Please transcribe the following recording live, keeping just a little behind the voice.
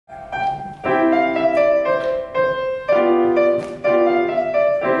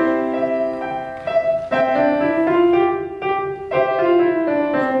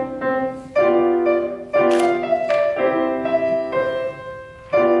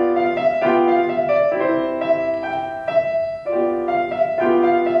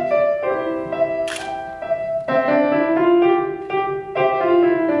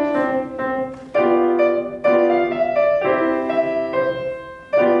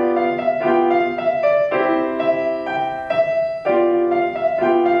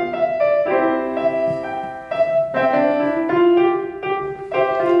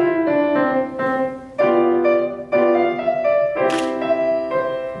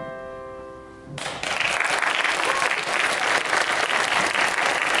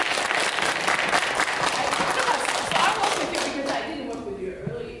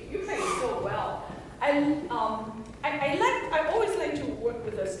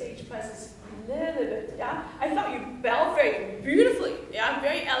press this a little bit, yeah? I thought you bowed very beautifully, yeah?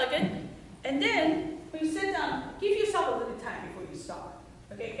 Very elegant. And then, when you sit down, give yourself a little time before you start.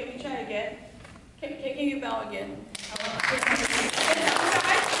 Okay, can we try again? Can you bow again? My thing is,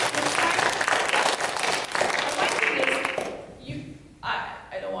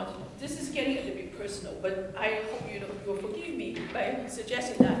 I don't want to, this is getting a little bit personal, but I hope you'll forgive me by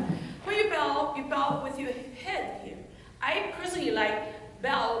suggesting that. When you bow with your head here. I personally like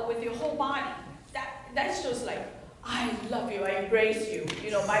bow with your whole body. That's just like, I love you, I embrace you,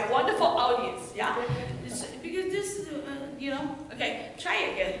 my wonderful audience, yeah? Because this, okay, try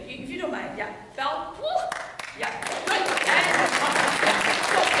it again, if you don't mind, yeah? Bow, woo, yeah, good,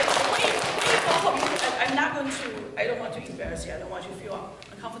 I don't want to embarrass you, I don't want you to feel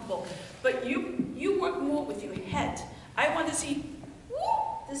uncomfortable, but you work more with your head. I want to see, woo,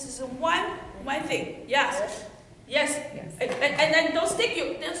 this is one thing, yes. Yes. And then don't stick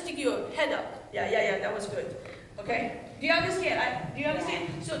your head up. Yeah, that was good. Okay? Do you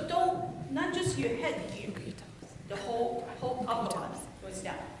understand? So not just your head here, the whole upper body goes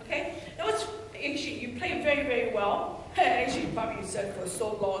down. Okay? That was, actually, you played very, very well. Actually, probably you said for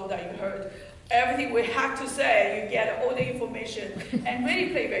so long that you heard everything we had to say, you get all the information, and really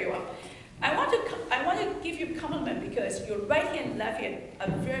play very well. I want to give you a compliment because your right hand and left hand are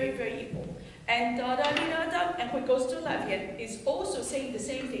very, very equal. And da-da-dee-da-da, and when it goes to left hand, is also saying the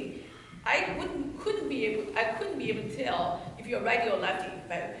same thing. I couldn't be able to tell if you're righty or lefty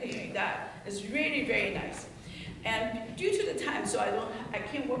by hearing that. It's really very nice. And due to the time, so I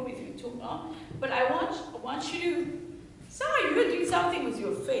can't work with you too long. But I want you to somehow you're doing something with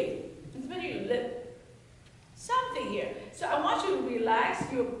your face, especially your lip, something here. So I want you to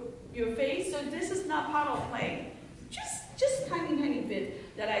relax your face. So this is not part of playing. Just tiny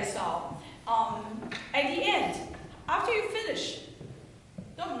bit that I saw. At the end, after you finish,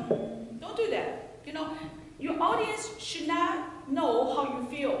 don't do that. Your audience should not know how you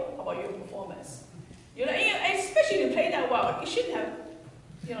feel about your performance. Especially if you play that well, you should have,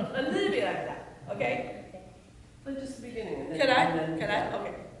 a little bit like that. Okay? But just the beginning. Can I?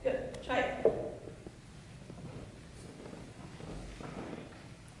 Okay, good. Try it.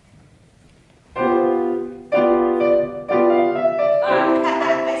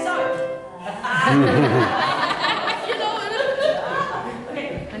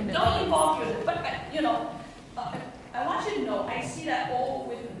 Okay, don't involve you, but I want you to know, I see that all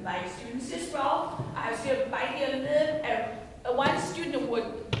with my students as well. I see a bite their lip, and one student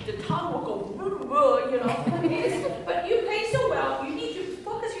the tongue will go, but you play so well, you need to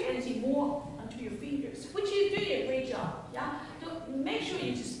focus your energy more onto your fingers, which you're doing a great job, yeah? So make sure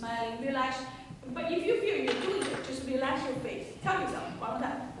you're just smiling, relax, but if you feel you're doing it, just relax your face. Tell yourself, one more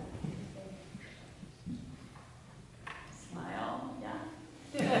time. Smile, yeah?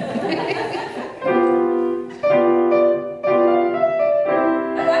 Did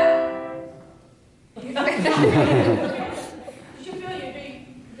you feel you're doing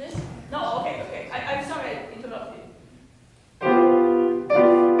this? No, okay. I'm sorry I interrupted you.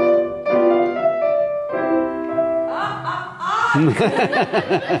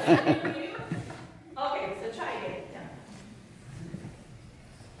 Okay, so try again. Yeah.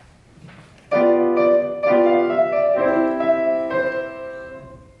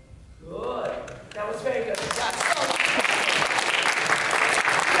 Good. That was very good.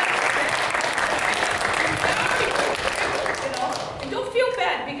 And don't feel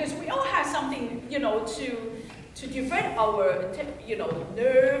bad because we all have something, to defend our,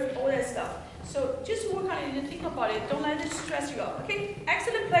 nerve, all that stuff. So just work on it and think about it. Don't let it stress you out. Okay?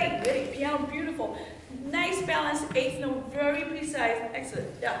 Excellent playing. Really, piano, beautiful. Nice balance. Eighth note, very precise. Excellent.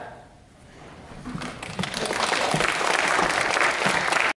 Yeah.